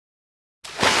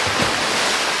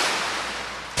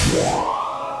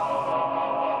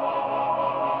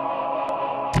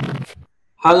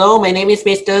Hello, my name is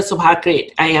Mr.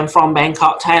 Subhakrit. I am from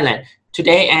Bangkok, Thailand.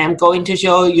 Today I am going to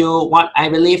show you what I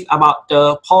believe about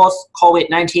the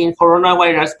post-COVID-19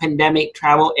 coronavirus pandemic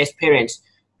travel experience.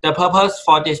 The purpose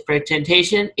for this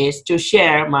presentation is to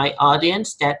share my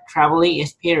audience that traveling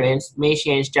experience may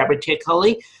change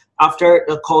dramatically after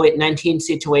the COVID-19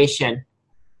 situation.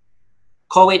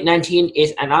 COVID-19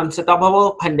 is an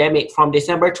unstoppable pandemic from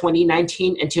December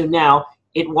 2019 until now.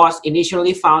 It was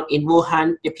initially found in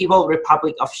Wuhan, the People's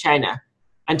Republic of China.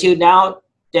 Until now,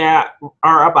 there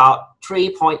are about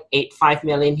 3.85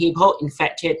 million people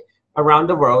infected around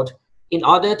the world. In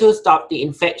order to stop the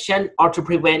infection or to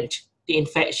prevent the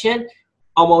infection,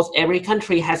 almost every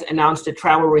country has announced the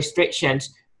travel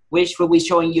restrictions, which we'll be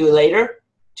showing you later,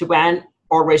 to ban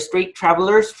or restrict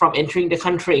travelers from entering the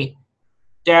country.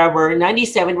 There were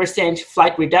 97%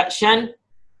 flight reduction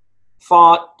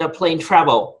for the plane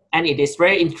travel. And it is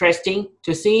very interesting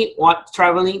to see what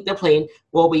traveling the plane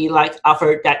will be like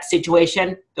after that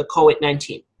situation, the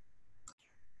COVID-19.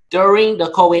 During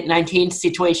the COVID-19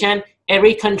 situation,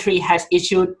 every country has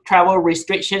issued travel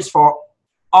restrictions for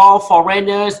all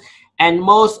foreigners and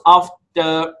most of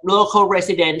the local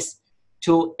residents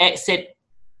to exit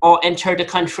or enter the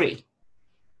country.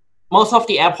 Most of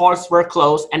the airports were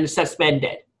closed and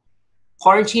suspended.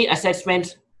 Quarantine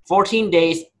assessments 14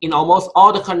 days in almost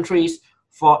all the countries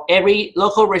for every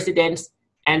local resident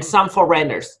and some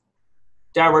foreigners.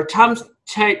 There were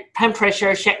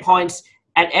temperature checkpoints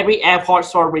at every airport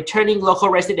for returning local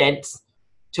residents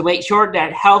to make sure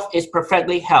that health is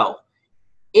perfectly held.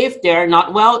 If they're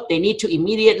not well, they need to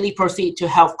immediately proceed to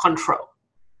health control.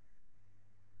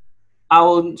 I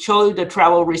will show you the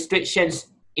travel restrictions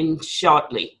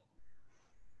shortly.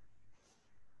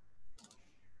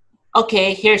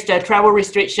 Okay, here's the travel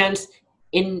restrictions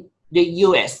in the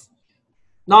US.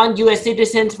 Non-US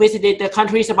citizens visited the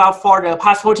countries for the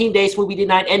past 14 days will be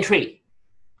denied entry.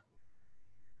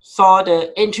 So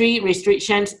the entry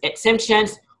restrictions,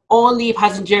 exemptions, only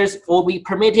passengers will be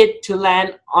permitted to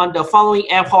land on the following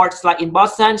airports like in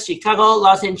Boston, Chicago,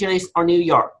 Los Angeles, or New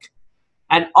York.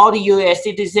 And all the US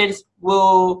citizens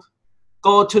will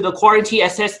go to the quarantine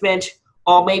assessment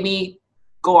or maybe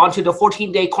go on to the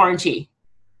 14-day quarantine.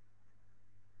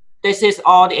 This is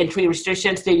all the entry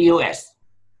restrictions to the US.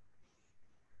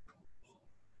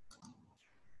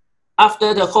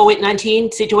 After the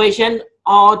COVID-19 situation,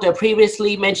 all the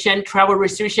previously mentioned travel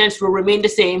restrictions will remain the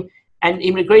same and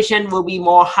immigration will be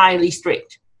more highly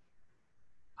strict.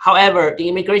 However, the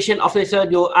immigration officer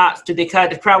will ask to declare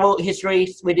the travel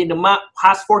history within the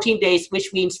past 14 days,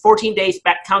 which means 14 days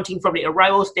back counting from the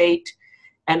arrival date,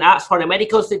 and ask for the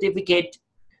medical certificate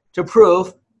to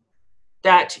prove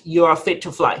that you are fit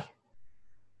to fly.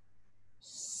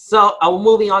 So I'm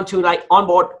moving on to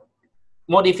onboard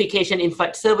modification in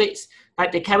flight service,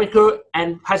 like the cabin crew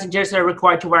and passengers are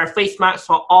required to wear face masks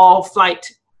for all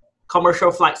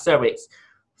commercial flight service.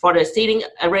 For the seating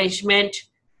arrangement,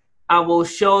 I will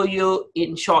show you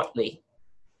shortly.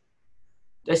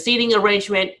 The seating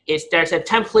arrangement is there's a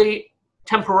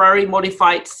temporary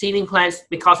modified seating plans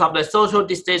because of the social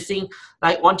distancing,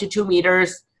 like 1 to 2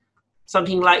 meters,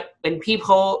 something like when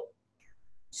people,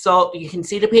 so you can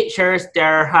see the pictures,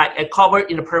 they're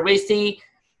covered in the privacy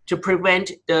to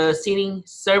prevent the seating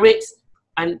service,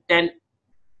 and then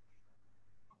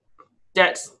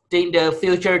that's in the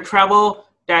future travel,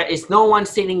 there is no one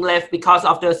sitting left because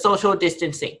of the social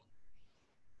distancing.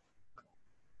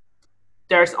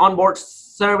 There's onboard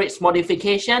service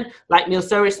modification, like meal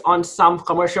service on some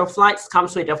commercial flights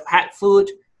comes with a packed food.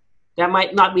 There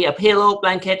might not be a pillow,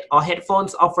 blanket, or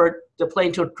headphones offered the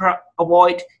plane to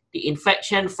avoid the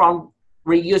infection from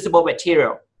reusable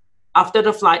material. After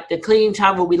the flight, the cleaning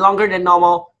time will be longer than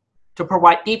normal to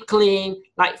provide deep cleaning,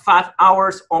 like 5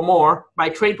 hours or more, by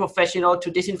trained professionals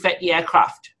to disinfect the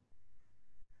aircraft.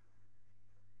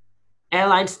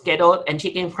 Airline schedule and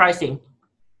ticket pricing.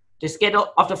 The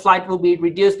schedule of the flight will be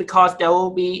reduced because there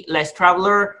will be less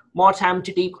traveler, more time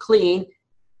to deep clean,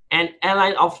 and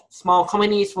airline of small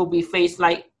companies will be faced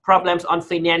problems on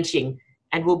financing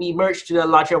and will be merged to the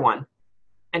larger one.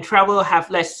 And travel will have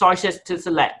less choices to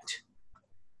select.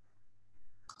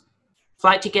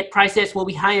 Flight ticket prices will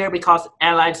be higher because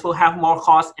airlines will have more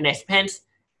cost and expense,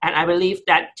 and I believe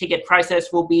that ticket prices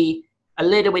will be a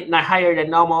little bit higher than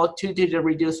normal due to the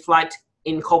reduced flight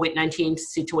in COVID-19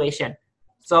 situation.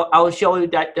 So I will show you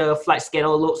that the flight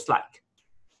schedule looks like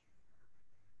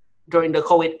during the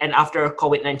COVID and after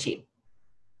COVID-19.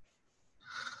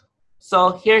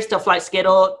 So here's the flight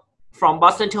schedule from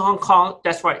Boston to Hong Kong.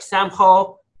 That's for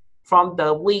example, from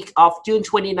the week of June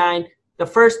 29, the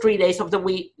first 3 days of the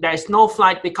week, there is no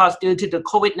flight because due to the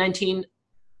COVID-19,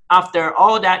 after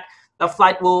all that, the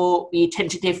flight will be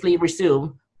tentatively resumed,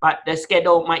 but the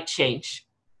schedule might change.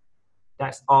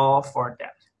 That's all for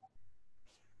that.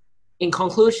 In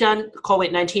conclusion, the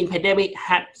COVID-19 pandemic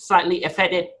had slightly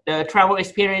affected the travel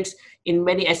experience in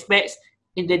many aspects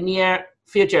in the near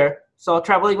future. So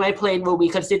traveling by plane will be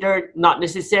considered not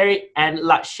necessary and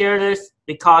luxurious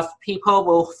because people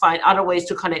will find other ways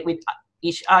to connect with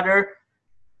each other.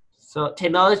 So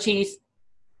technologies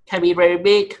can be very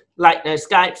big, like the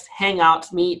Skypes,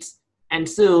 Hangouts, Meets, and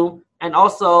Zoom, and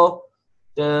also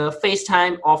the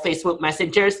FaceTime or Facebook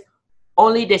Messengers.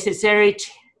 Only necessary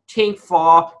thing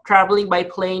for traveling by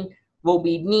plane will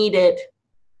be needed.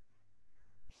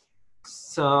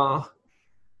 So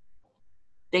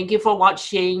thank you for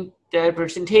watching the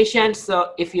presentation.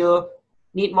 So if you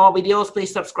need more videos,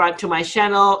 please subscribe to my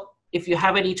channel. If you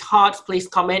have any thoughts, please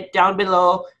comment down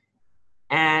below.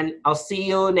 And I'll see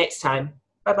you next time.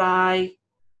 Bye-bye.